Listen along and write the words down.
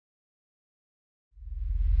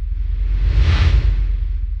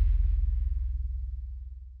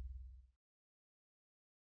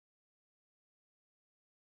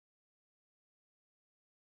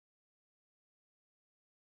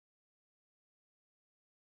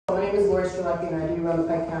Lori Strelecki, and I do run the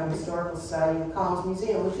Pike County Historical Society and Collins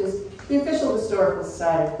Museum, which is the official historical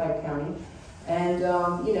society of Pike County. And,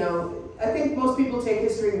 you know, I think most people take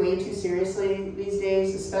history way too seriously these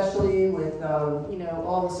days, especially with, you know,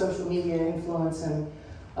 all the social media influence and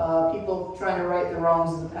people trying to right the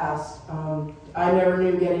wrongs of the past. I never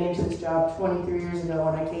knew getting into this job 23 years ago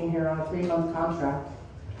when I came here on a 3-month contract,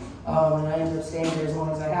 and I ended up staying here as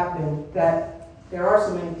long as I have been, that there are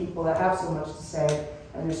so many people that have so much to say,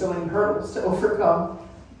 and there's so many hurdles to overcome,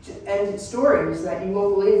 and stories that you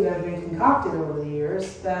won't believe that have been concocted over the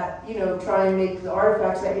years that, you know, try and make the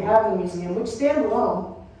artifacts that you have in the museum, which stand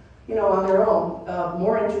alone, you know, on their own,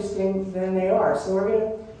 more interesting than they are. So we're going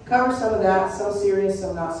to cover some of that, some serious,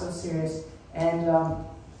 some not so serious. And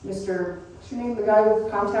what's your name, the guy who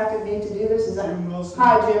contacted me to do this? Is that Jim Wilson.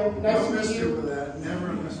 Hi, Jim. Nice to No meet you. Mr. for that. Never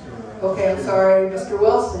Mr. Okay, I'm sorry, Mr.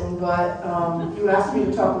 Wilson, but you asked me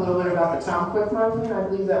to talk a little bit about the Tom Quick monument. I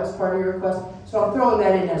believe that was part of your request. So I'm throwing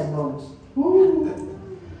that in as a bonus. Woo.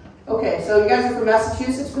 Okay, so you guys are from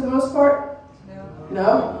Massachusetts for the most part? No.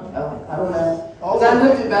 No? Oh, I don't know. Because I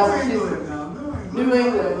lived in Massachusetts. New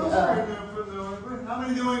England. How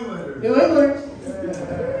many New Englanders? New England.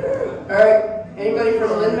 All right. Anybody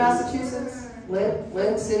from Lynn, Massachusetts?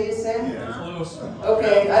 Lynn, City of Sin? Yeah.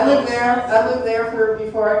 Okay, I lived there for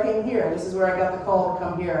before I came here. This is where I got the call to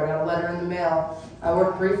come here. I got a letter in the mail. I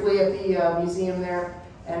worked briefly at the museum there,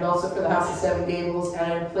 and also for the House of Seven Gables,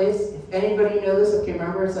 and at a place, if anybody knows this, if you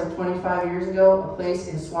remember, it's like 25 years ago, a place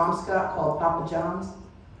in Swampscott called Papa John's.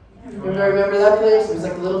 Everybody remember that place? It was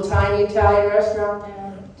like a little tiny Italian restaurant.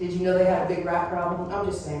 Did you know they had a big rat problem? I'm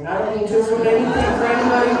just saying, I don't mean to ruin anything for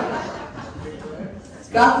anybody.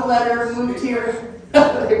 Got the letter, moved here.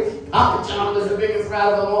 Papa John was the biggest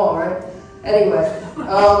rat of them all, right? Anyway,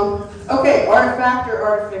 okay, artifact or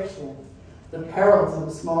artifiction? The perils of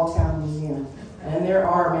a small town museum. And there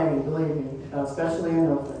are many, believe me, especially in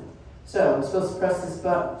Milford. So, I'm supposed to press this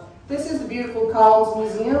button. This is the beautiful Collins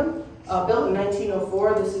Museum, built in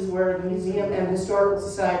 1904. This is where the museum and Historical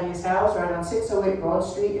Society is housed, right on 608 Broad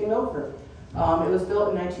Street in Milford. It was built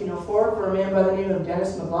in 1904 for a man by the name of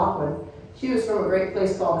Dennis McLauglin. She was from a great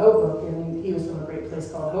place called Hoboken, he was from a great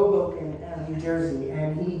place called Hoboken, New Jersey.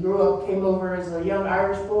 And he grew up, came over as a young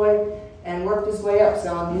Irish boy, and worked his way up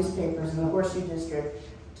selling newspapers in the Horseshoe District,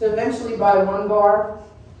 to eventually buy one bar,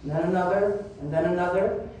 and then another, and then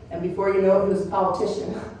another, and before you know it, he was a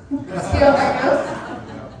politician. See how that goes?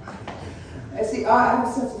 I see, I have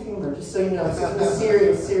a sense of humor, just so you know. This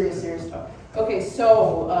is serious talk. Okay,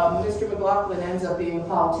 so Mr. McLauglin ends up being a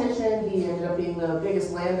politician. He ended up being the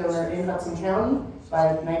biggest landowner in Hudson County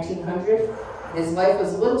by 1900. His life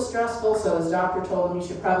was a little stressful, so his doctor told him you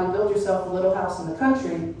should probably build yourself a little house in the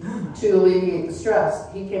country to alleviate the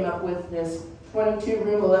stress. He came up with this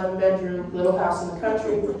 22-room, 11-bedroom little house in the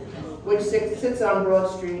country, which sits on Broad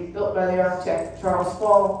Street, built by the architect Charles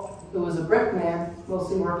Fall, who was a brick man,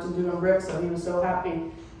 mostly worked in doing bricks, so he was so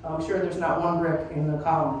happy. I'm sure there's not one brick in the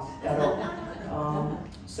columns at all.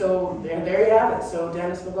 So there you have it. So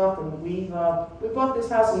Dennis McLauglin, we bought this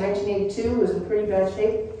house in 1982. It was in pretty bad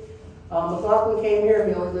shape. McLauglin came here.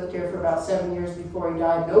 He only lived here for about 7 years before he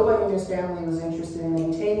died. Nobody in his family was interested in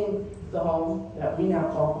maintaining the home that we now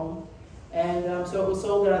call home. And so it was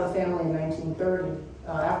sold out of the family in 1930.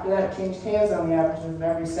 After that, it changed hands on the average of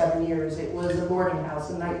every 7 years. It was a boarding house,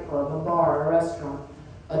 a nightclub, a bar, a restaurant,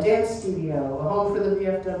 a dance studio, a home for the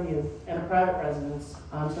VFW, and a private residence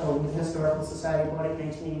until the Historical Society bought it in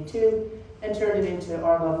 1982 and turned it into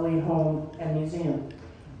our lovely home and museum,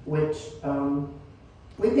 which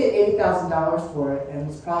we paid $80,000 for it, and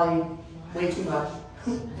it's probably way too much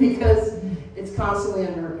because it's constantly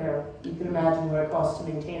under repair. You can imagine what it costs to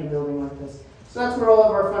maintain a building like this. So that's where all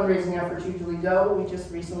of our fundraising efforts usually go. We just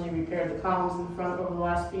recently repaired the columns in the front over the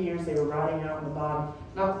last few years. They were rotting out in the bottom.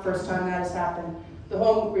 Not the first time that has happened. The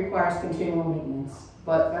home requires continual maintenance,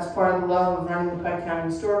 but that's part of the love of running the Pike County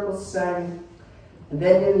Historical Society. And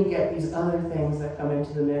then you get these other things that come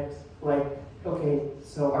into the mix, like, okay,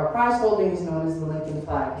 so our prize holding is known as the Lincoln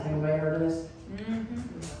flag. Has anybody heard of this?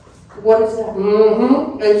 Mm-hmm. What is that?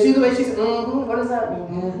 Mm-hmm. And see the way she said, mm-hmm. What does that mean?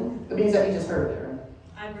 Mm-hmm. It means that you just heard of it, right?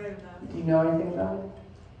 I've read about it. Do you know anything about it?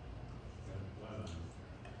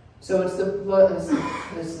 So it's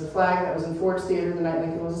the flag that was in Ford's Theater the night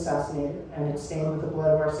Lincoln was assassinated, and it's stained with the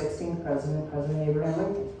blood of our 16th president, President Abraham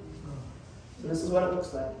Lincoln. So this is what it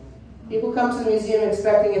looks like. People come to the museum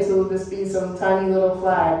expecting it to just be some tiny little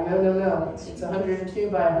flag. No, no, no. It's 102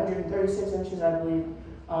 by 136 inches, I believe.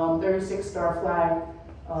 36-star flag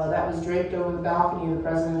that was draped over the balcony of the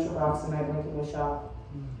presidential box the night Lincoln was shot.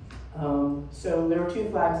 So there were two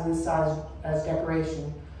flags of this size as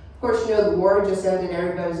decoration. Of course, you know, the war had just ended,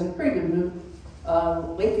 everybody was in a pretty good mood.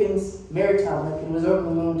 Mary Todd Lincoln was over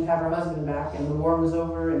the moon to have her husband back, and the war was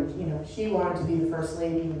over, and, you know, she wanted to be the first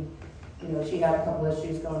lady, and, you know, she had a couple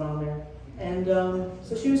issues going on there. And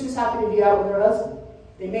so she was just happy to be out with her husband.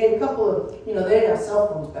 They made a couple of, you know, they didn't have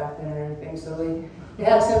cell phones back then or anything, so they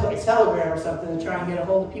had to send like a telegram or something to try and get a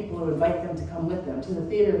hold of people who would invite them to come with them to the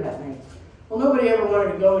theater that night. Well, nobody ever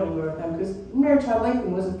wanted to go anywhere with them because Mary Todd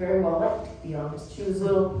Lincoln wasn't very well liked, to be honest. She was a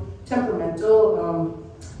little temperamental.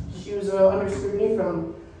 She was under scrutiny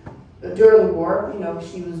from during the war. You know,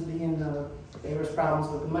 she was being there was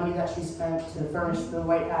problems with the money that she spent to furnish the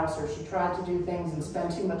White House, or she tried to do things and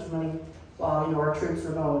spend too much money while, you know, our troops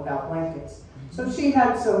were going without blankets. So she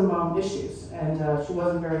had some issues, and she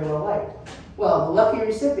wasn't very well liked. Well, the lucky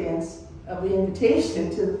recipients of the invitation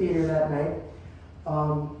to the theater that night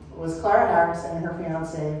was Clara Harris and her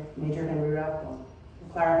fiance, Major Henry Rathbone.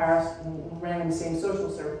 Clara Harris ran in the same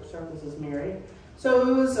social circles as Mary, so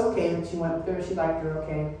it was okay that she went with her. She liked her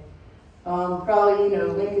okay. Probably, you know,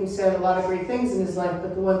 Lincoln said a lot of great things in his life,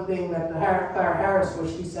 but the one thing that Clara Harris, what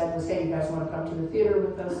she said was, hey, you guys want to come to the theater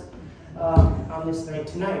with us on this night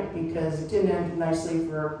tonight? Because it didn't end nicely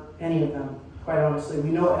for any of them, quite honestly.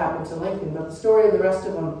 We know what happened to Lincoln, but the story of the rest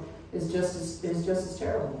of them is just as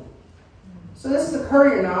terrible. So this is a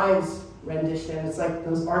Courier Knives rendition. It's like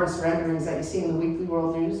those artist renderings that you see in the Weekly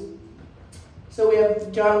World News. So we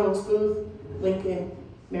have John Wilkes Booth, Lincoln,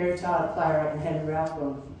 Mary Todd, Clara, and Henry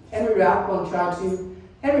Rathbone. Henry Rathbone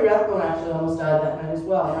actually almost died that night as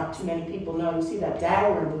well. Not too many people know. You see that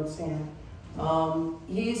dagger in Booth's hand.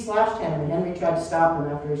 He slashed Henry. Henry tried to stop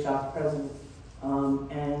him after he shot the president,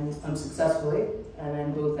 and unsuccessfully. And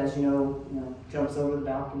then Booth, as you know, jumps over the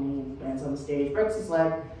balcony and lands on the stage, breaks his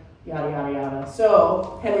leg, yada, yada, yada.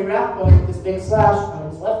 So Henry Rathbone, with this big slash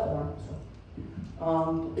on his left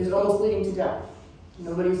arm, is almost bleeding to death.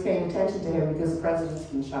 Nobody's paying attention to him because the president's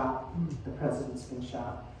been shot. The president's been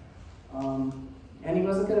shot. And he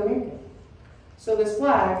wasn't going to make it. So this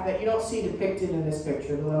flag that you don't see depicted in this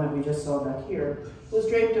picture, the one that we just saw back here, was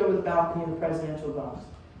draped over the balcony of the presidential box.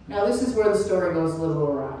 Now this is where the story goes a little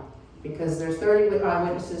awry, because there's 30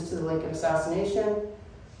 eyewitnesses to the Lincoln assassination,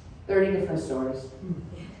 30 different stories.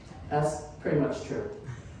 That's pretty much true.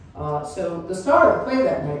 So the star of the play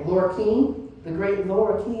that night, Laura Keene, the great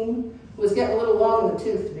Laura Keene, was getting a little long in the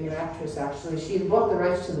tooth to be an actress, actually. She had bought the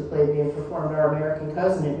rights to the play being performed. Our American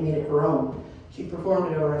Cousin had made it her own. She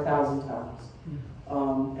performed it over 1,000 times.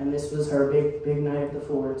 And this was her big night at the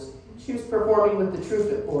Fords. She was performing with the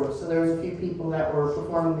troupe at Ford's, so there was a few people that were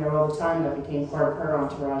performing there all the time that became part of her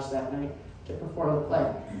entourage that night to perform the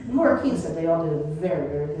play. And Laura Keene said they all did a very,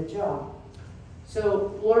 very good job.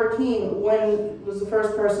 So Laura Keene was the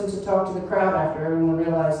first person to talk to the crowd after everyone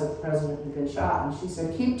realized that the president had been shot. And she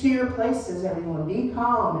said, keep to your places, everyone. Be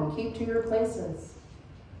calm and keep to your places.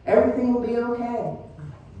 Everything will be okay.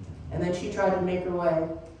 And then she tried to make her way,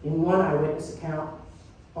 in one eyewitness account,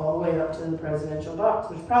 all the way up to the presidential box,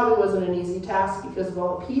 which probably wasn't an easy task because of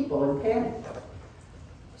all the people and panic.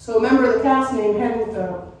 So a member of the cast named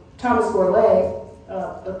Thomas Gourlay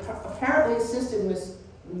apparently assisted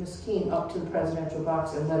Miss Keene up to the presidential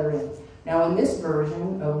box and let her in. Now in this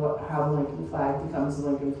version of how the Lincoln flag becomes the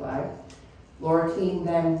Lincoln flag, Laura Keene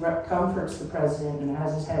then comforts the president and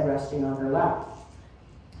has his head resting on her lap.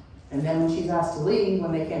 And then when she's asked to leave,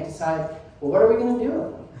 when they can't decide, well, what are we going to do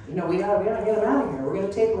with him? You know, we gotta get him out of here. We're going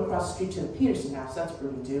to take him across the street to the Peterson house. That's what we're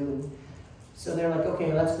going to do. And so they're like,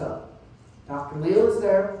 okay, let's go. Dr. Leal is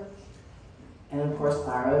there. And of course,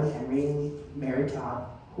 Clara and Henry and Mary Todd,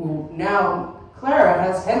 who now Clara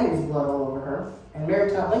has Henry's blood all over her, and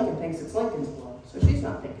Mary Todd Lincoln thinks it's Lincoln's blood. So she's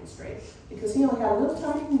not thinking straight, because he only had a little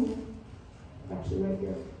tiny wound, actually right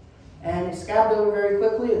here. And it scabbed over very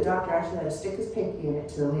quickly. The doctor actually had to stick his pinky in it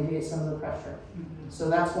to alleviate some of the pressure. So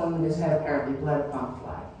that's when his head apparently bled upon the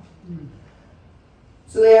flag.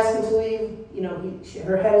 So they asked him to leave. You know,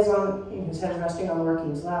 her head is on, his head is resting on Laura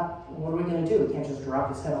Keene's lap. What are we going to do? We can't just drop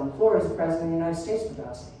his head on the floor. He's the president of the United States, for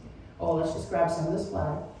God's sake. Oh, let's just grab some of this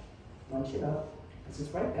flag, bunch it up, because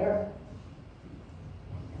it's right there,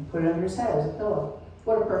 and put it under his head as a pillow.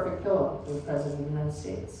 What a perfect pillow for the president of the United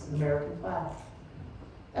States, an American flag.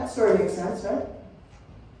 That story makes sense, right?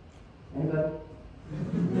 Anybody?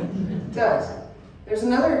 It does. There's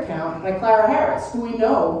another account by Clara Harris, who we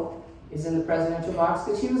know is in the presidential box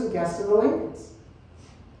because she was a guest of the Lincolns.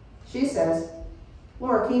 She says,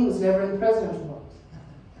 Laura Keene was never in the presidential box.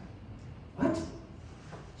 What?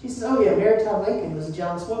 She says, oh yeah, Mary Todd Lincoln was a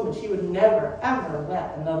jealous woman. She would never, ever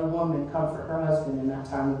let another woman comfort her husband in that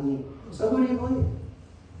time of need. So who do you believe?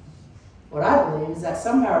 What I believe is that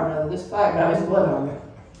somehow or another this flag got his blood on it.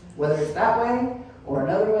 Whether it's that way, or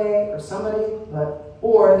another way, or somebody,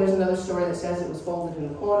 or there's another story that says it was folded in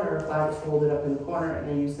the corner, or a flag was folded up in the corner, and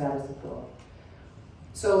they used that as the pillow.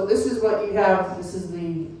 So this is what you have. This is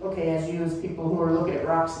the, okay, as you as people who are looking at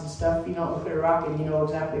rocks and stuff, you don't look at a rock and you know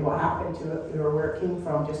exactly what happened to it or where it came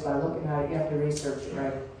from just by looking at it. You have to research it,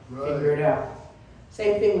 right? Figure it out.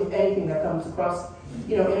 Same thing with anything that comes across,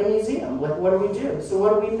 in a museum. Like, what do we do? So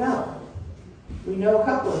what do we know? We know a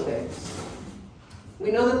couple of things.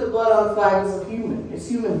 We know that the blood on the flag is human. It's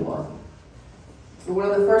human blood. One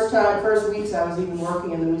of the first weeks I was even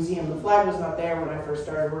working in the museum, the flag was not there when I first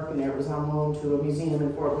started working there. It was on loan to a museum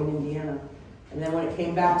in Fort Wayne, Indiana. And then when it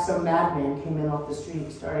came back, some madman came in off the street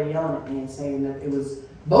and started yelling at me and saying that it was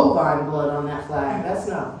bovine blood on that flag. That's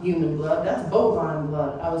not human blood, that's bovine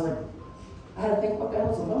blood. I was like, I had to think, what the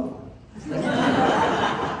hell's a bovine?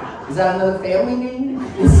 Is that another family name?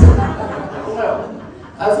 No.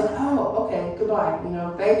 I was like, oh, okay, goodbye.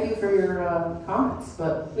 Thank you for your comments.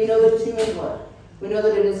 But we know that it's human blood. We know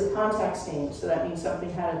that it is a contact stain, so that means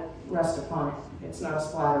something had to rest upon it. It's not a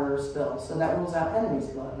splatter or a spill. So that rules out Henry's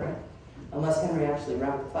blood, right? Unless Henry actually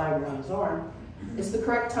wrapped the flag around his arm. It's the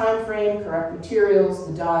correct time frame, correct materials,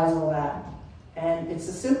 the dyes, all that. And it's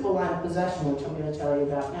a simple line of possession, which I'm going to tell you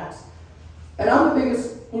about next. And I'm the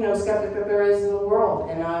biggest, skeptic that there is in the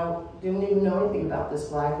world. And I didn't even know anything about this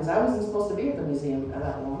flag because I wasn't supposed to be at the museum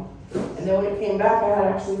that long. And then when it came back, I had to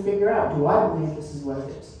actually figure out, do I believe this is what it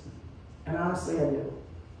is? And honestly, I do.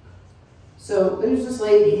 So there's this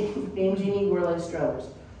lady named Jeannie Gourlay Struthers.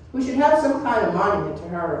 We should have some kind of monument to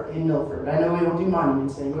her in Milford. I know we don't do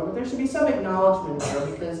monuments anymore, but there should be some acknowledgement of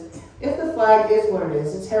her because if the flag is what it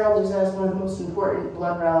is, it's heralded as one of the most important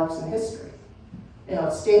blood relics in history.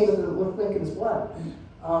 It's stained with Lincoln's blood.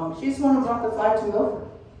 She's the one who brought the flag to Milford.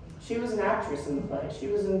 She was an actress in the play. She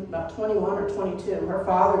was in about 21 or 22. Her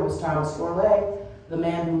father was Thomas Gourlay, the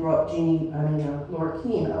man who brought Lord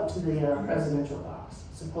Keene up to the presidential box,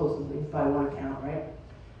 supposedly, by one account, right?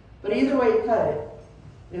 But either way you cut it,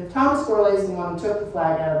 if Thomas Gourlay is the one who took the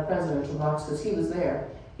flag out of the presidential box because he was there,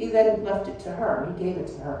 he then left it to her. He gave it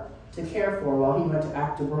to her to care for while he went to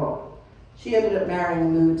act abroad. She ended up marrying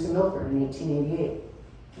and moved to Milford in 1888.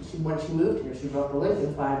 And when she moved here, she brought the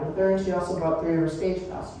Lincoln flag with her, and she also brought 3 of her stage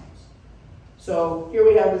costumes. So here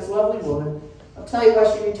we have this lovely woman. I'll tell you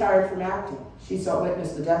why she retired from acting. She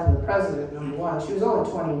witnessed the death of the president, number one. She was only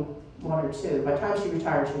 21 or 2. By the time she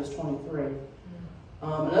retired, she was 23.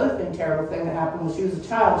 Another terrible thing that happened when she was a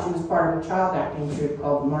child, she was part of a child acting troupe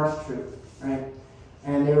called the Marsh Troupe, right?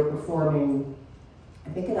 And they were performing, I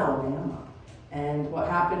think, in Alabama. And what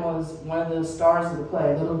happened was one of the stars of the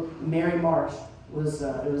play, little Mary Marsh, it was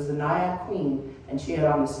the Naiad Queen, and she had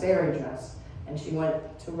on this fairy dress. And she went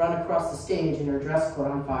to run across the stage and her dress caught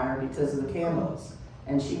on fire because of the candles.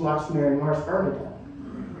 And she watched Mary Marsh burn to death.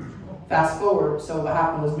 Fast forward, so what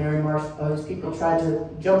happened was Mary Marsh, those people tried to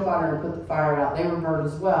jump on her and put the fire out. They were burned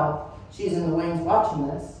as well. She's in the wings watching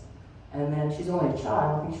this. And then she's only a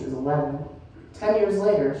child, I think she was 11. 10 years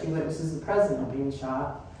later, she witnesses the president being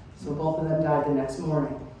shot. So both of them died the next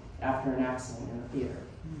morning after an accident in the theater.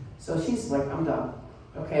 So she's like, I'm done.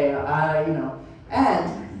 Okay,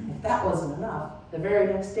 And if that wasn't enough, the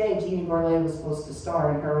very next day, Jeannie Gourlay was supposed to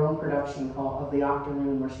star in her own production of The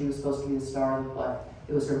Octoroon, where she was supposed to be the star of the play.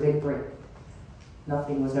 It was her big break.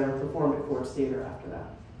 Nothing was ever performed at Ford's Theater after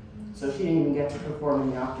that. So she didn't even get to perform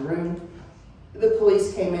in The Octoroon. The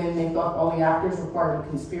police came in and they thought all the actors were part of a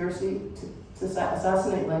conspiracy to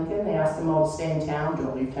assassinate Lincoln. They asked them all to stay in town,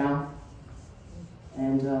 don't leave town.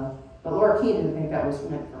 But Laura Keene didn't think that was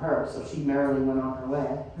meant for her, so she merrily went on her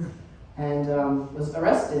way and was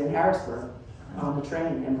arrested in Harrisburg on the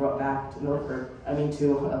train and brought back to Milford,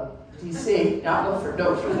 D.C., not Milford,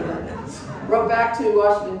 no, she was brought back to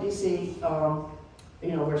Washington, D.C.,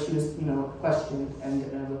 where she was, questioned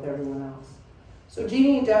and with everyone else. So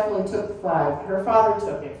Jeannie definitely took the flag. Her father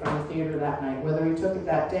took it from the theater that night. Whether he took it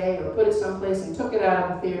that day or put it someplace and took it out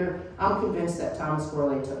of the theater, I'm convinced that Thomas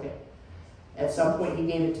Gourlay took it. At some point, he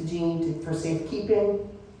gave it to Jeannie for safekeeping.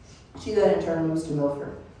 She then in turn moves to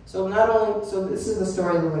Milford. So this is the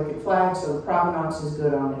story of the Lincoln flag, so the provenance is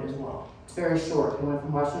good on it as well. It's very short. It went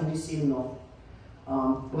from Washington, D.C. to Milford.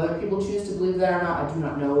 Whether people choose to believe that or not, I do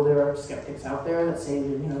not know. There are skeptics out there that say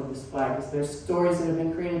that, this flag there's stories that have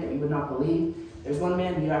been created that you would not believe. There's one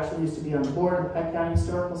man who actually used to be on the board of the Pike County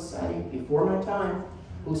Historical Society before my time,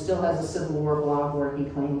 who still has a Civil War blog where he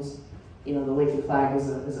claims, the Lincoln flag is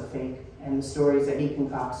a fake. And the stories that he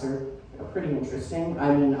concocts are pretty interesting.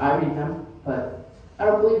 I mean, I read them, but I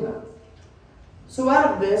don't believe them. So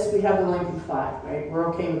out of this, we have the Lincoln flag, right? We're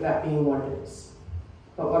okay with that being what it is.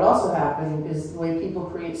 But what also happened is the way people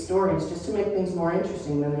create stories just to make things more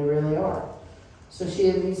interesting than they really are. So she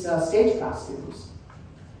had these stage costumes.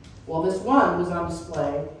 Well, this one was on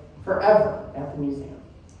display forever at the museum.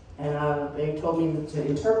 And they told me to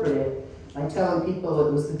interpret it by telling people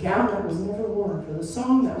it was the gown that was never worn for the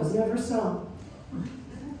song that was never sung.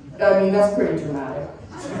 I mean, that's pretty dramatic.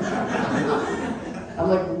 I'm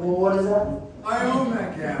like, well, what does that mean? I own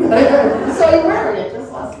that gown. So you're wearing it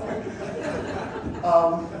just last night.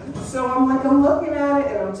 So I'm looking at it,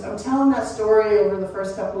 and I'm telling that story over the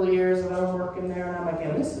first couple of years that I was working there, and I'm like,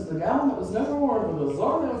 and this is the gown that was never worn for the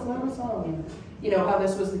song that was never sung. And you know, how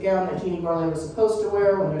this was the gown that Jeannie Gourlay was supposed to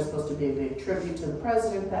wear when there was supposed to be a big tribute to the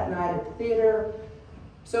president that night at the theater.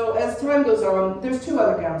 So as time goes on, there's two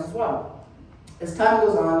other gowns as well. As time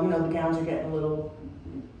goes on, you know, the gowns are getting a little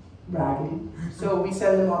raggedy. So we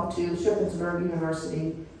send them off to Shippensburg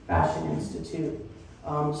University Fashion Institute.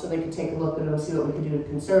 So they could take a look at them, see what we could do to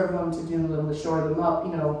conserve them, to do them, to shore them up,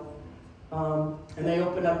 you know. And they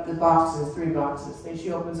open up the boxes, 3 boxes.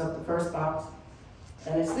 She opens up the first box,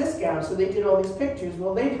 and it's this gown. So they did all these pictures.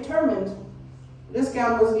 Well, they determined this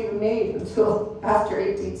gown wasn't even made until after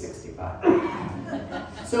 1865.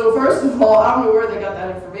 So first of all, I don't know where they got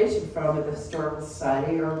that information from at the Historical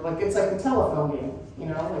Society, or like it's like a telephone game, you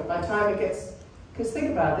know. Like by the time it gets, because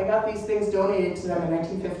think about it, they got these things donated to them in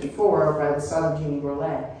 1954 by the son of Jeannie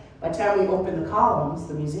Gourlay. By the time we opened the columns,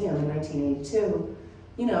 the museum in 1982,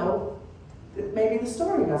 you know, maybe the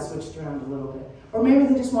story got switched around a little bit. Or maybe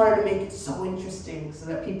they just wanted to make it so interesting so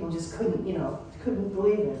that people just couldn't, you know, couldn't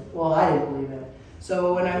believe it. Well, I didn't believe it.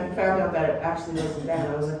 So when I found out that it actually was a gown,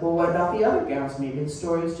 I was like, well, what about the other gowns? Maybe the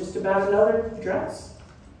story is just about another dress.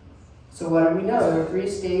 So what do we know? There are 3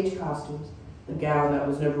 stage costumes. The gown that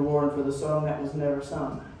was never worn for the song that was never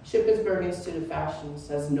sung. Shippensburg Institute of Fashion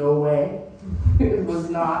says no way. It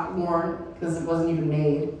was not worn because it wasn't even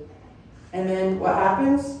made. And then what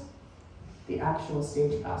happens? The actual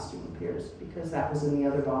stage costume appears because that was in the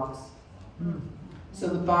other box. So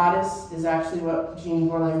the bodice is actually what Jeannie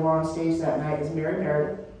Gourlay wore on stage that night as Mary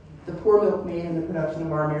Meredith, the poor milkmaid in the production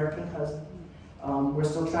of Our American Cousin. We're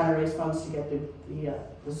still trying to raise funds to get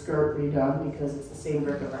the skirt redone because it's the same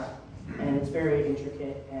bric-a-brac. And it's very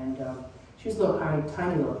intricate, and she's a little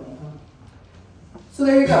tiny little thing, huh? So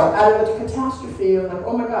there you go. Out of a catastrophe of like,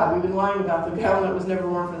 oh my God, we've been lying about the gown that was never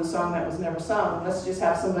worn for the song that was never sung. Let's just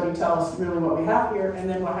have somebody tell us really what we have here, and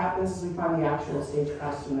then what happens is we find the actual stage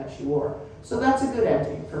costume that she wore. So that's a good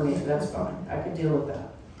ending for me. That's fine. I could deal with that.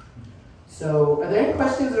 So are there any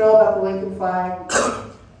questions at all about the Lincoln flag?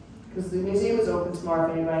 Because the museum is open tomorrow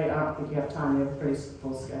if anybody, I don't think you have time, you have a pretty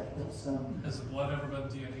full schedule. So. Has the blood ever been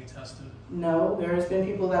DNA tested? No, there's been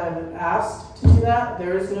people that have asked to do that.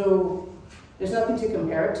 There's nothing to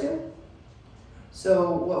compare it to.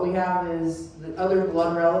 So what we have is the other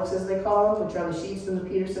blood relics, as they call them, which are the sheets from the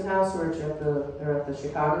Peterson House, which they're at the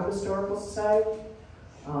Chicago Historical Society.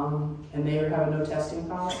 And they have a no testing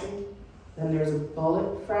policy. Then there's a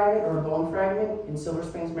bullet fragment or a bone fragment in Silver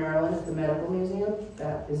Springs, Maryland at the Medical Museum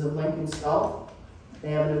that is of Lincoln's skull.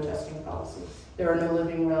 They have a no testing policy. There are no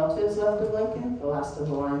living relatives left of Lincoln. The last of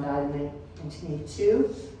the line died in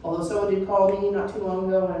 1982. Although someone did call me not too long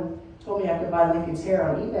ago and told me I could buy Lincoln's hair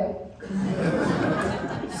on eBay.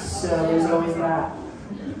 So there's always that.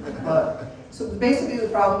 But so basically the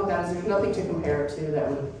problem with that is there's nothing to compare it to that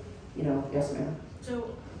would, you know, yes ma'am.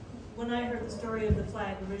 So when I heard the story of the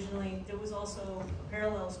flag originally, there was also a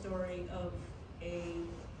parallel story of a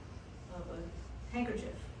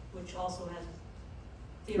handkerchief, which also has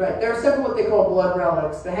right. There are several what they call blood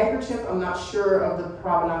relics. The handkerchief, I'm not sure of the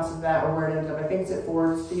provenance of that or where it ended up. I think it's at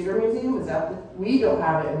Ford's Theater Museum. Is that we don't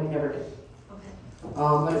have it and we never did. Okay.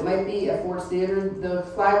 But it might be at Ford's Theater. The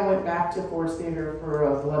flag went back to Ford's Theater for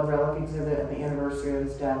a blood relic exhibit at the anniversary of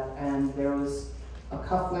his death, and there was a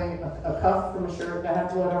cuff from a shirt that had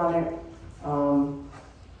blood on it. I'm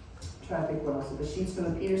trying to think what else. The sheets from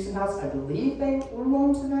the Peterson House, I believe they were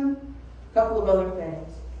loaned to them. A couple of other things.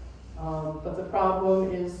 But the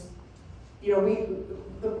problem is, you know,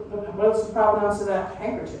 what's the provenance of that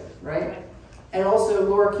handkerchief, right? And also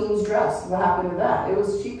Laura Keene's dress, what happened to that?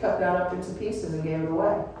 She cut that up into pieces and gave it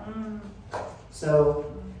away. So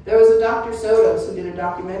there was a Dr. Sotos who did a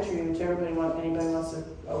documentary, which anybody wants to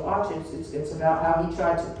watch it. It's about how he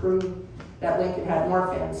tried to prove that Lincoln had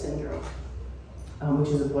Marfan syndrome, which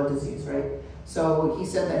is a blood disease, right? So he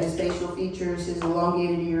said that his facial features, his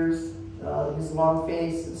elongated ears, his long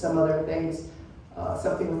face, and some other things,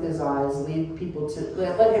 something with his eyes, led him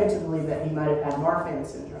to believe that he might have had Marfan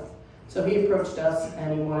syndrome. So he approached us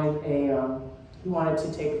and he wanted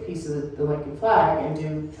to take a piece of the Lincoln flag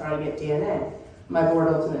and try to get DNA. My board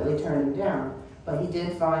ultimately turned him down, but he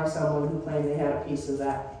did find someone who claimed they had a piece of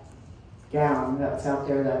that gown that's out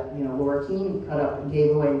there that, you know, Laura Keene cut up and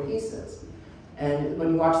gave away in pieces. And when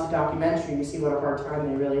you watch the documentary, you see what a hard time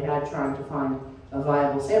they really had trying to find a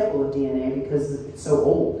viable sample of DNA because it's so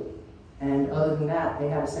old. And other than that, they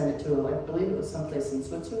had to send it to, I believe it was someplace in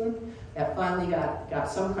Switzerland, that finally got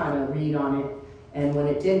some kind of read on it. And when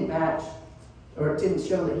it didn't match, or it didn't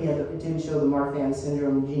show that it didn't show the Marfan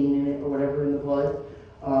syndrome gene in it or whatever in the blood,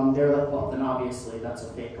 they're like, well, then obviously that's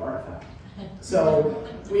a fake artifact. So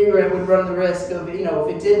we would run the risk of, you know,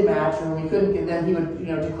 if it did match or we couldn't get, then he would, you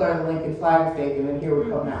know, declare the Lincoln flag fake, and then here would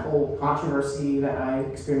come that whole controversy that I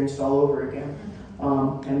experienced all over again.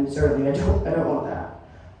 And certainly I don't want that.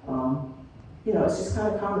 You know, it's just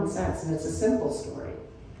kind of common sense, and it's a simple story.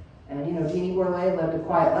 And, you know, Jeannie Gourlay lived a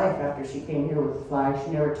quiet life after she came here with the flag.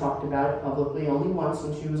 She never talked about it publicly, only once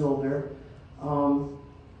when she was older.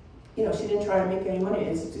 You know, she didn't try to make any money.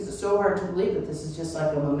 It's so hard to believe that this is just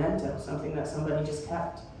like a memento, something that somebody just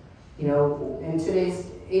kept. You know, in today's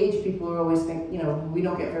age, people always think, you know, we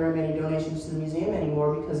don't get very many donations to the museum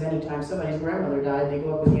anymore because anytime somebody's grandmother died, they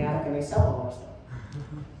go up in the attic and they sell all our stuff.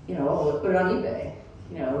 You know, put it on eBay,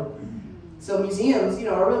 you know. So museums, you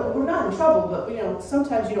know, we're not in trouble, but, you know,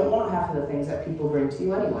 sometimes you don't want half of the things that people bring to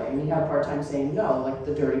you anyway, and you have a hard time saying no, like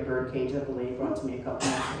the dirty bird cage that the lady brought to me a couple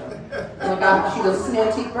months ago. And she goes, it's an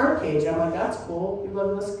antique bird cage. I'm like, that's cool.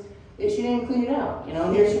 She didn't even clean it out, you know,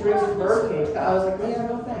 and here she brings a bird cage. I was like, yeah,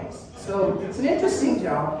 no thanks. So it's an interesting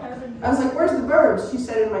job. I was like, where's the birds? She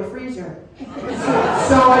said, in my freezer. So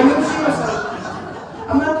I knew she was like,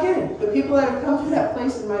 I'm not kidding. The people that have come to that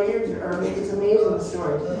place in my ears it's amazing the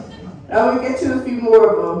stories. Now we'll get to a few more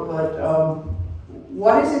of them, but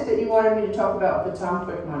what is it that you wanted me to talk about with the Tom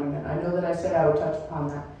Quick Monument? I know that I said I would touch upon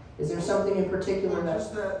that. Is there something in particular well,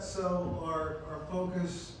 just that, so our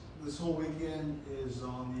focus this whole weekend is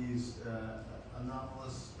on these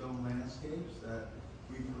anomalous stone landscapes that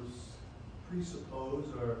we presuppose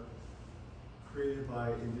are created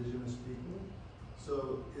by indigenous people.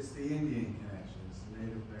 So it's the Indian connection, it's the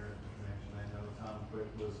Native American connection. I know Tom Quick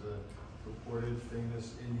was a reported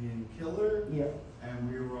famous Indian killer, yep.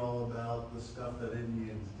 And we were all about the stuff that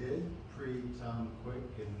Indians did pre-Tom Quick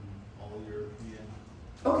and all European.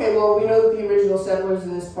 Okay, well, we know that the original settlers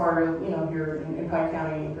in this part of, you know, here in Pike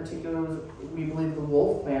County in particular, was, we believe, the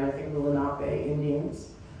Wolf Clan, I think the Lenape Indians.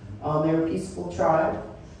 They were a peaceful tribe.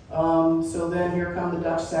 So then here come the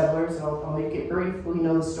Dutch settlers. I'll make it brief. We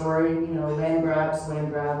know the story, you know, land grabs.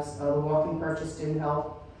 The walking purchase didn't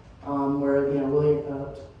help, where, you know,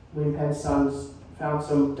 William Penn's sons found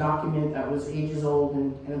some document that was ages old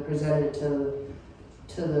and presented it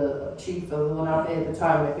to the chief of the Lenape at the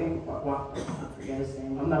time. I think, well, I forget his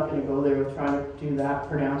name. I'm not going to go there trying to do that,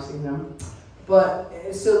 pronouncing them.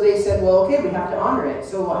 But so they said, well, okay, we have to honor it.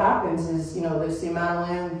 So what happens is, you know, there's the amount of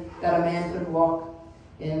land that a man could walk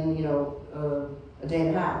in, you know, a day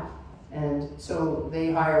and a half. And so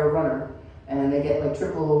they hire a runner, and they get like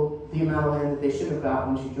triple the amount of land that they should have got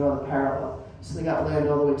once you draw the parallel. So they got land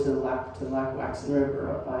all the way to the Lackawaxen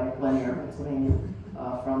River up by Glen Eyre, Pennsylvania,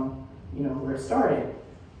 from, you know, where it started.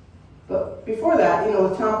 But before that, you know,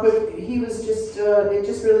 with Tom Quick, he was just,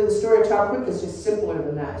 the story of Tom Quick is just simpler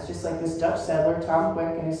than that. It's just like this Dutch settler, Tom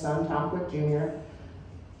Quick, and his son, Tom Quick Jr.,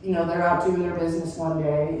 you know, they're out doing their business one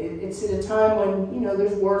day. It's at a time when, you know,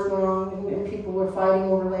 there's wars going on and people are fighting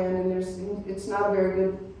over land, and it's not a very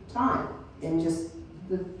good time in just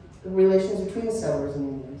the relations between the settlers and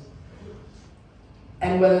Indians.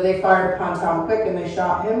 And whether they fired upon Tom Quick and they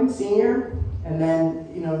shot him, senior, and then,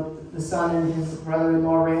 you know, the son and his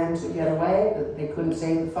brother-in-law ran to get away. They couldn't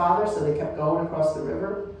save the father, so they kept going across the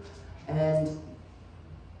river. And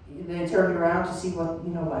they turned around to see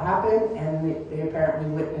what happened, and they apparently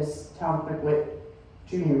witnessed, Tom Quick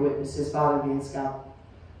Jr. witnessed his father being scalped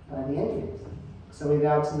by the Indians. So he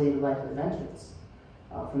vowed to lead a life of vengeance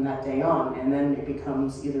from that day on. And then it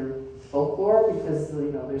becomes either folklore, because,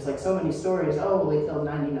 you know, there's like so many stories. Oh, well, they killed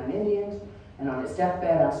 99 Indians, and on his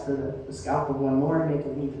deathbed asked for the scalp of one more to make it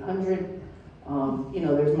an even 100. You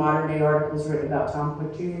know, there's modern day articles written about Tom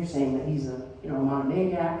Quick Jr. saying that he's a, you know, a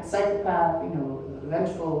monomaniac, a psychopath, you know,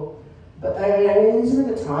 vengeful. But I mean, these were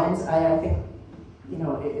the times. I think, you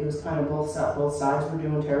know, it was kind of both sides were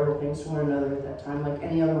doing terrible things to one another at that time, like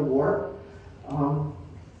any other war.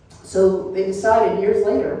 So they decided years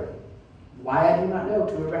later, why I do not know,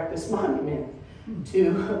 to erect this monument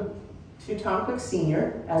to Tom Quick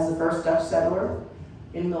Sr. as the first Dutch settler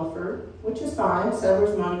in Milford, which is fine.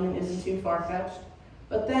 Settler's monument isn't too far-fetched.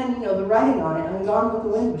 But then, you know, the writing on it, and Gone with the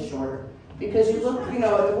Wind was shorter. Because you look, you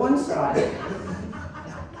know, at the one side,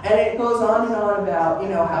 And it goes on and on about, you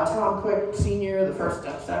know, how Tom Quick Sr., the first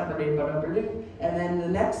Dutch settler, and then the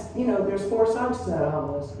next, you know, there's 4 sides to that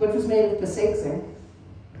obelisk, which was made of Passaic zinc.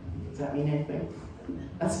 Does that mean anything?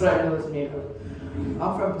 That's what I know it's made of.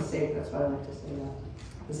 I'm from Passaic, that's why I like to say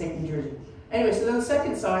that. Passaic, New Jersey. Anyway, so then the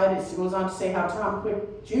second side, it goes on to say how Tom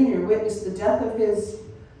Quick Jr. witnessed the death of his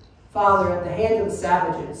father at the hand of the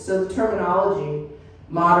savages. So the terminology,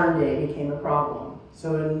 modern day, became a problem.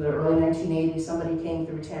 So in the early 1980s, somebody came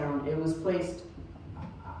through town. It was placed,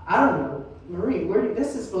 I don't know, Marie,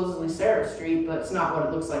 this is supposedly Sarah Street, but it's not what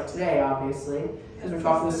it looks like today, obviously, because we're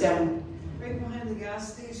talking the right behind the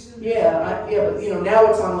gas station. Yeah, but you know, now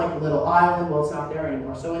it's on like a little island. Well, it's not there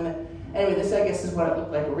anymore. So anyway, this I guess is what it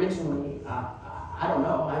looked like originally. I don't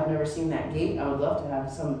know. I've never seen that gate. I would love to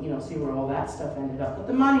have some, you know, see where all that stuff ended up. But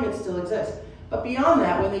the monument still exists. But beyond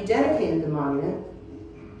that, when they dedicated the monument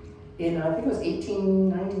in, I think it was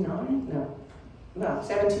 1899? No,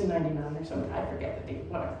 1799 or something. I forget the date,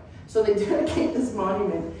 whatever. So they dedicate this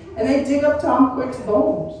monument, and they dig up Tom Quick's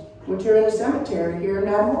bones, which are in a cemetery here in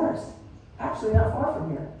Mount Morris. Actually, not far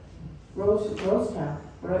from here. Rosetown,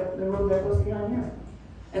 right? The road that goes behind here.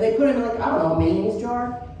 And they put it in, like, I don't know, a mayonnaise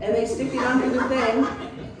jar, and they stick it under the thing,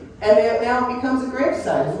 and now it becomes a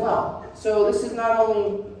gravesite as well. So this is not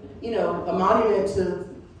only, you know, a monument to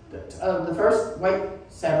the first white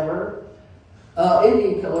settler,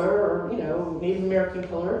 Indian killer, or, you know, Native American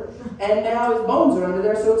killer, and now his bones are under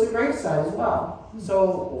there, so it's a gravesite as well.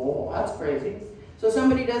 So, that's crazy. So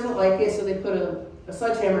somebody doesn't like it, so they put a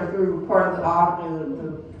sledgehammer through part of the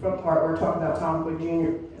front part where we're talking about Tom Quick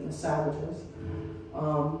Jr. and the savages.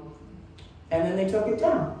 And then they took it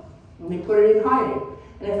down, and they put it in hiding.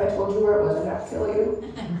 And if I told you where it was, I'd have to kill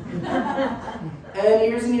you. And then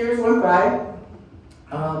years and years went by.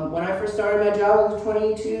 When I first started my job, it was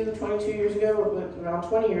 22 years ago, around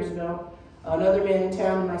 20 years ago. Another man in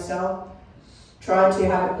town and myself tried to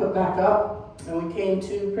have it put back up, and we came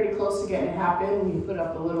to pretty close to getting it happen. We put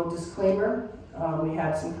up a little disclaimer. We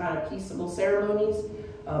had some kind of peaceable ceremonies.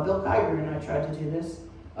 Bill Kiger and I tried to do this.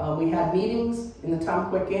 We had meetings in the Tom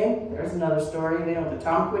Quick Inn. There's another story. You know, the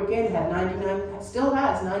Tom Quick Inn had 99, still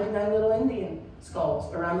has 99 little Indian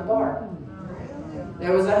skulls around the bar.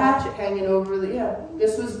 There was a hatchet hanging over the,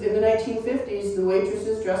 this was in the 1950s. The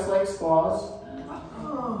waitresses dressed like squaws.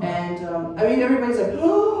 And, I mean, everybody's like,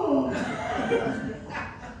 oh.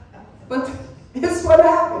 But this is what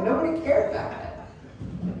happened. Nobody cared back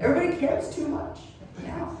then. Everybody cares too much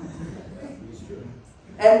now.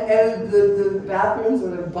 And the bathrooms were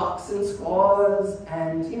like bucks and squaws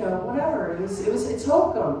and, you know, whatever. It's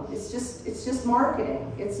hokum. It's just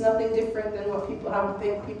marketing. It's nothing different than what how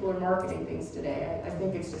people are marketing things today. I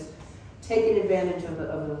think it's just taking advantage of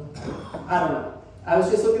the I don't know. I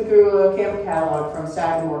was just looking through a camp catalog from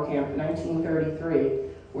Sagamore Camp in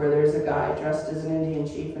 1933, where there's a guy dressed as an Indian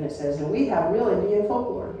chief, and it says, and we have real Indian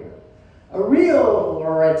folklore here. A real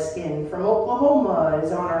redskin from Oklahoma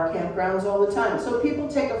is on our campgrounds all the time. So people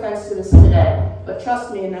take offense to this today. But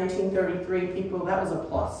trust me, in 1933, that was a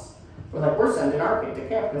plus. We're like, we're sending our kid to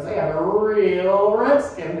camp because they have a real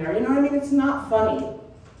redskin there. You know what I mean? It's not funny,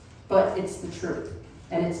 but it's the truth,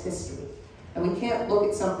 and it's history. And we can't look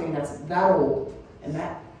at something that's that old and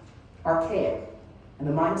that archaic, and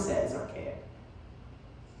the mindset is archaic,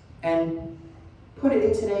 and put it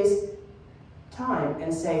in today's time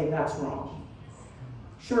and say that's wrong.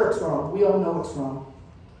 Sure, it's wrong. We all know it's wrong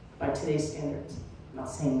by today's standards. I'm not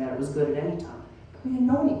saying that it was good at any time, but we didn't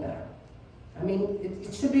know any better. I mean,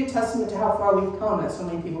 it should be a testament to how far we've come that so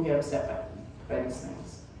many people get upset by these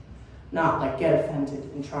things. Not like get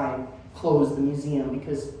offended and try and close the museum,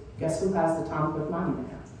 because guess who has the Tom Quick monument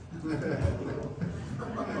now?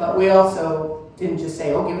 But we also didn't just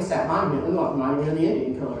say, oh, give us that monument. We want the monument of the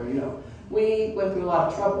Indian killer, you know. We went through a lot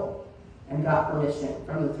of trouble and got permission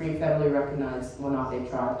from the 3 federally recognized Lenape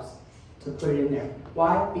tribes to put it in there.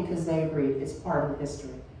 Why? Because they agreed. It's part of the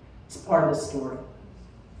history. It's part of the story.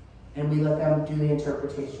 And we let them do the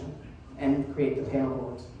interpretation and create the panel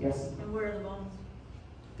boards. Yes? And where are the bones?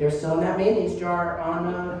 They're still in that mayonnaise jar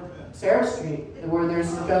on Sarah Street, where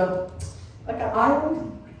there's like an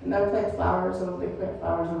island, and they plant flowers over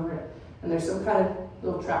it. And there's some kind of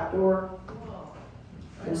little trapdoor.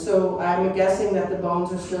 And so I'm guessing that the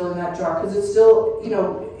bones are still in that jar, because it's still, you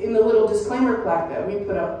know, in the little disclaimer plaque that we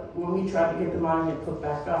put up when we tried to get the monument put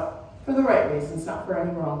back up, for the right reasons, not for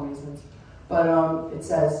any wrong reasons. But it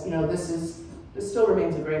says, you know, this still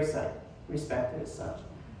remains a gravesite, respected as such.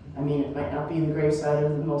 I mean, it might not be the gravesite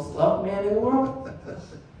of the most loved man in the world,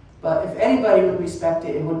 but if anybody would respect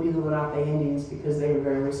it, it would be the Lenape Indians, because they were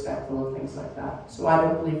very respectful of things like that. So I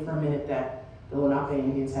don't believe for a minute that the Lenape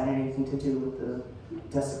Indians had anything to do with the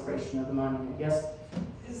desecration of the monument. Yes?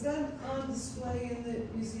 Is that on display in the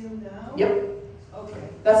museum now? Yep. Okay.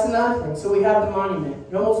 That's another thing. So we have the monument.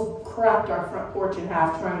 It almost cracked our front porch in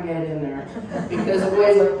half trying to get it in there because it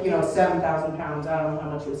weighs like, 7,000 pounds. I don't know how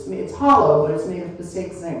much it's made. It's hollow, but it's made of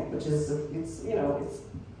Passaic zinc, which is, it's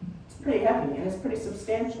pretty heavy and it's pretty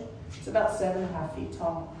substantial. It's about 7.5 feet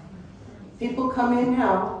tall. People come in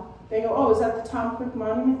now, they go, oh, is that the Tom Quick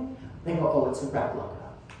monument? They go, oh, it's a replica.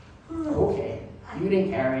 Okay, you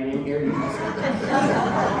didn't carry it in here, you must have.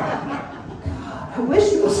 I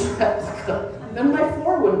wish it was a replica. Then my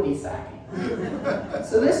floor wouldn't be sagging.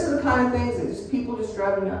 So this is the kind of things that just people just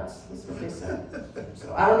drive me nuts. That's what they say.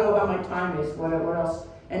 So I don't know about my time is. What else?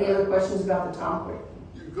 Any other questions about the Tom Quick?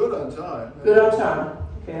 You're good on time. Good on time.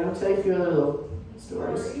 Okay, I'll tell you a few other little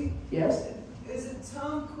stories. Sorry? Yes? Is it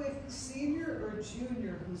Tom Quick Sr. or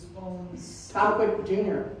Jr. whose bones? Tom Quick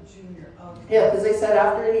Jr. Jr. Okay. Yeah, because they said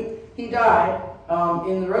after he died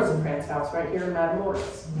in the Rosencrantz house right here in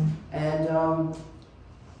Matamoros. And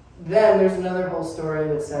then there's another whole story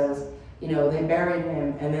that says, they buried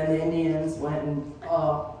him, and then the Indians went and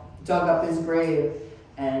dug up his grave,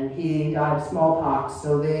 and he died of smallpox,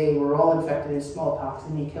 so they were all infected with smallpox,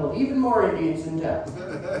 and he killed even more Indians in death.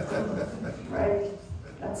 Right?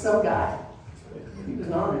 That's some guy. He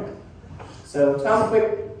was on it. So Tom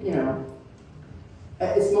Quick,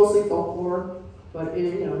 it's mostly folklore, but it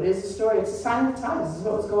is a story. It's a sign of the times. This is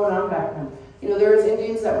what was going on back then. There was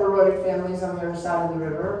Indians that were running families on the other side of the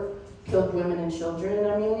river, killed women and children.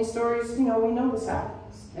 I mean, these stories, we know this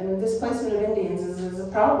happens. And the displacement of Indians is a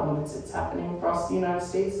problem. It's happening across the United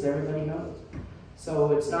States, as everybody knows.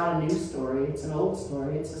 So it's not a new story. It's an old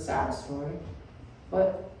story. It's a sad story.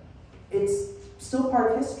 But it's still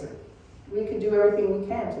part of history. We can do everything we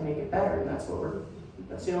can to make it better, and that's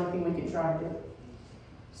the only thing we can try and do.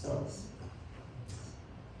 So.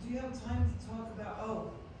 Do you have time to talk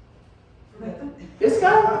about, This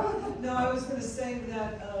guy? No, I was going to say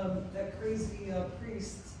that crazy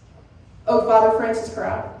priest. Oh, Father Francis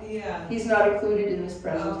Crowd. Yeah. He's not included in this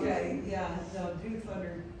presentation. Okay, yeah. No, Chief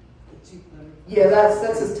Thunder. Yeah,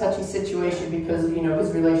 that's a touchy situation because of,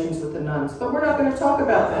 his relations with the nuns. But we're not going to talk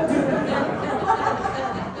about that.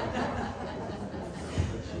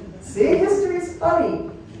 See, history is funny.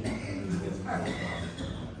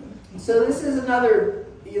 So this is another,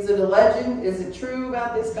 is it a legend? Is it true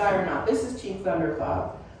about this guy or not? This is Chief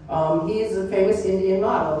Thundercloud. He is a famous Indian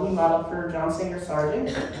model. He modeled for John Singer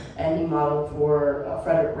Sargent, and he modeled for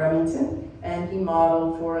Frederick Remington, and he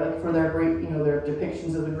modeled for their great, their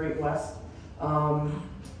depictions of the Great West,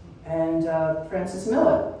 and Francis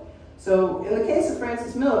Millet. So in the case of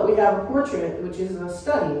Francis Millet, we have a portrait, which is a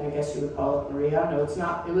study, I guess you would call it, Maria. No, it's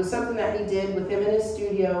not. It was something that he did with him in his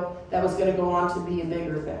studio that was going to go on to be a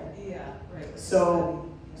bigger thing. Yeah, right. So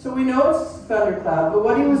we know it's Thundercloud, but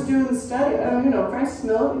what he was doing in the study, Francis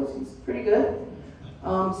Millet, he's pretty good.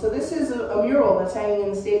 So this is a mural that's hanging in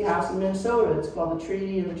the State House in Minnesota. It's called The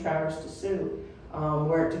Treaty of the Traverse des Sioux,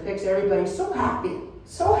 where it depicts everybody so happy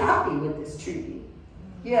with this treaty.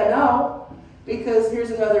 Yeah, no. Because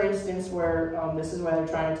here's another instance where this is why they're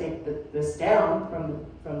trying to take this down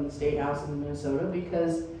from the State House in Minnesota,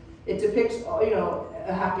 because it depicts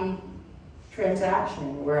a happy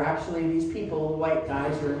transaction where actually these people, the white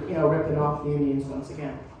guys, are ripping off the Indians once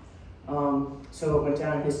again. So it went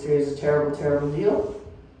down in history as a terrible, terrible deal.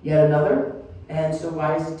 Yet another. And so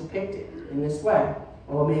why is it depicted in this way?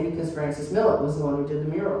 Well, maybe because Francis Millet was the one who did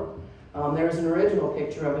the mural. There's an original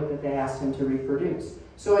picture of it that they asked him to reproduce.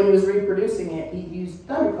 So when he was reproducing it, he used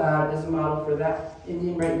Thundercloud as a model for that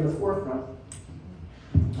Indian right in the forefront.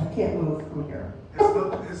 I can't move from here.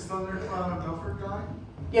 Is Thundercloud a Gifford guy?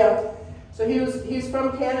 Yeah. So he's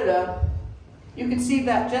from Canada. You can see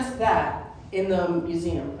that in the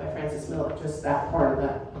museum by Francis Millet, just that part of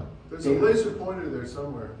that. There's a laser pointer there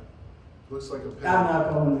somewhere. Looks like a pen. I'm not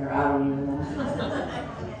going there. I don't even know.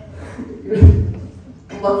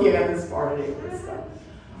 I'm lucky I got this far today with this stuff.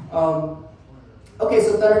 Okay,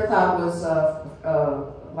 so Thundercloud was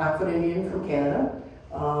a Blackfoot Indian from Canada.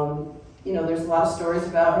 There's a lot of stories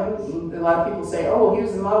about him. A lot of people say, oh, he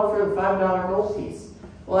was the model for the $5 gold piece.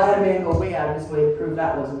 Well, I had a man go way out of his way to prove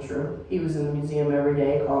that wasn't true. He was in the museum every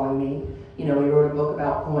day calling me. He wrote a book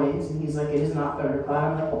about coins, and he's like, it is not Thundercloud.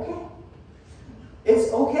 I'm like, okay.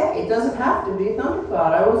 It's okay. It doesn't have to be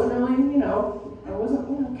Thundercloud. I wasn't really, I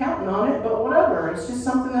wasn't counting on it, but whatever. It's just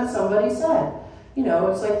something that somebody said.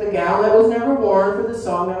 It's like the gown that was never worn for the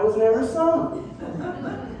song that was never sung.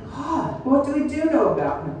 God, what do we do know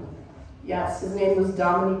about him? Yes, his name was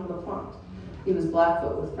Dominique Laplante. He was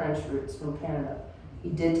Blackfoot with French roots from Canada. He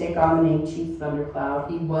did take on the name Chief Thundercloud.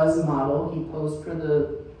 He was a model. He posed for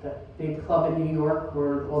that big club in New York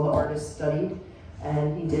where all the artists studied,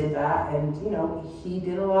 and he did that, and you know, he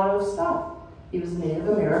did a lot of stuff. He was a Native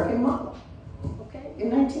American model, okay, in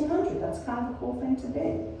 1900. That's kind of a cool thing to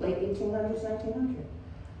be, late 1800s, 1900.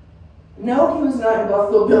 No, he was not in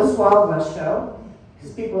Buffalo Bill's Wild West show,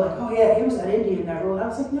 because people were like, oh yeah, he was that Indian that ruled. I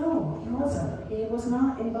was like, no, he wasn't. He was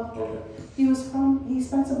not in Buffalo. He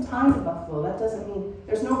spent some time in Buffalo. That doesn't mean,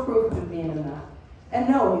 there's no proof of him being in that. And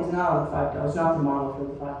no, he's not on the $5, he's not the model for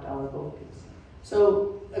the $5 gold piece.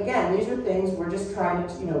 So again, these are things we're just trying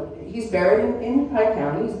to, you know, he's buried in Pike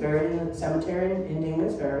County, he's buried in the cemetery in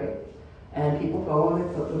Dingman's Ferry, and people go and they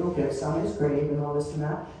put little gifts on his grave and all this and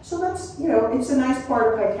that. So that's, you know, it's a nice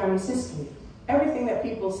part of Pike County's history. Everything that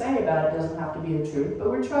people say about it doesn't have to be the truth, but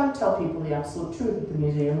we're trying to tell people the absolute truth at the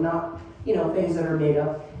museum, not, you know, things that are made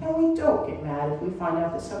up. And we don't get mad if we find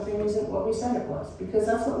out that something isn't what we said it was, because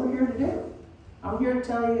that's what we're here to do. I'm here to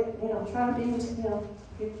tell you, you know, try to be, you know,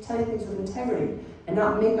 tell you things with integrity and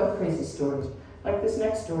not make up crazy stories. Like this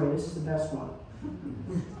next story, this is the best one.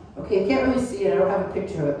 Okay, you can't really see it, I don't have a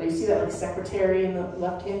picture of it, but you see that like secretary in the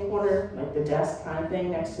left-hand corner, like the desk kind of thing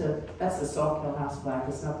next to, that's the Sawkill House flag,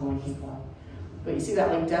 it's not the Lincoln flag. But you see that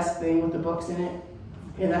like desk thing with the books in it?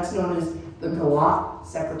 Okay, that's known as the Guillot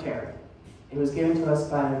Secretary. It was given to us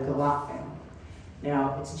by the Guillot family.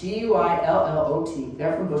 Now, it's G-U-I-L-L-O-T,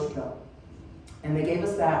 they're from Bushkill. And they gave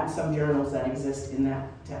us that and some journals that exist in that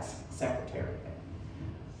desk secretary thing.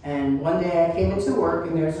 And one day I came into work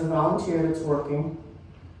and there's a volunteer that's working,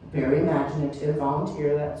 a very imaginative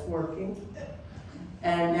volunteer that's working.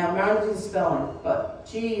 And now I'm not going to do the spelling, but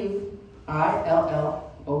G-U-I-L-L-O-T.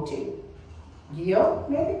 Guillot,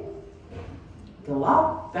 maybe?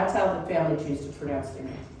 Guillot? That's how the family chooses to pronounce their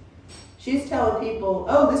name. She's telling people,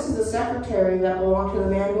 oh, this is the secretary that belonged to the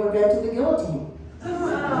man who invented the guillotine.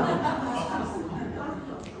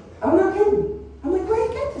 I'm not kidding. I'm like, where do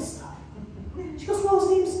you get this stuff? She goes, well, his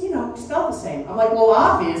name's, you know, spelled the same. I'm like, well,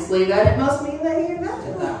 obviously, then it must mean that he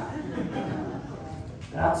invented that.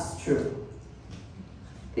 That's true.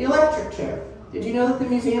 The electric chair. Did you know that the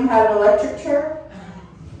museum had an electric chair?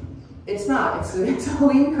 It's not. It's a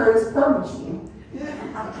Helene Curtis Purr machine.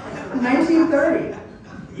 1930.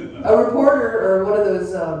 A reporter or one of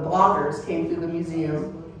those bloggers came through the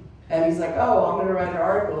museum. And he's like, oh, I'm going to write an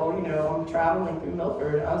article, you know, I'm traveling through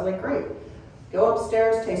Milford. I was like, great. Go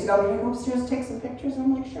upstairs, can you go upstairs, take some pictures? And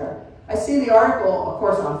I'm like, sure. I see the article, of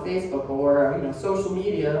course, on Facebook or, you know, social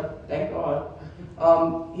media, thank God.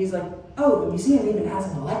 He's like, oh, the museum even has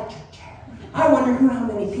an electric chair. I wonder how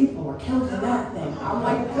many people were killed in that thing. I'm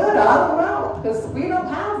like, good, I don't know, because we don't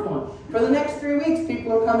have one. For the next 3 weeks,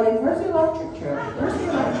 people are coming in, where's the electric chair? Where's the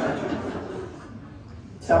electric chair?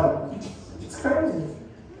 So, it's crazy.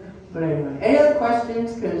 But anyway, any other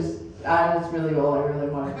questions? Because that's really all I really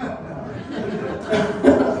want to talk about.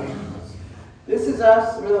 This is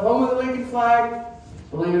us. We're the home of the Lincoln flag,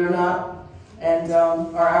 believe it or not. And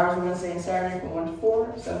our hours are Wednesday and Saturday from 1 to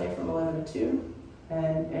 4, Sunday from 11 to 2.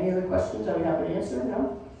 And any other questions I'd be happy to answer?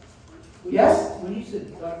 No? Yes? When you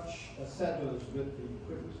said Dutch settlers with the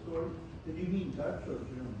quick story, did you mean Dutch or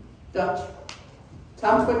German? Dutch.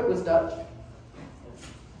 Tom Quick was Dutch.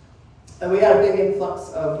 And we had a big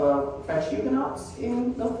influx of French Huguenots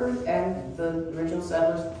in Milford, and the original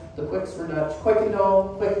settlers, the Quicks were Dutch.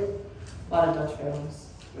 Quickendall, Quick, a lot of Dutch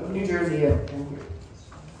families. New Jersey and here.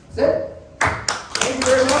 That's it. Thank you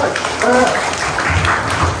very much.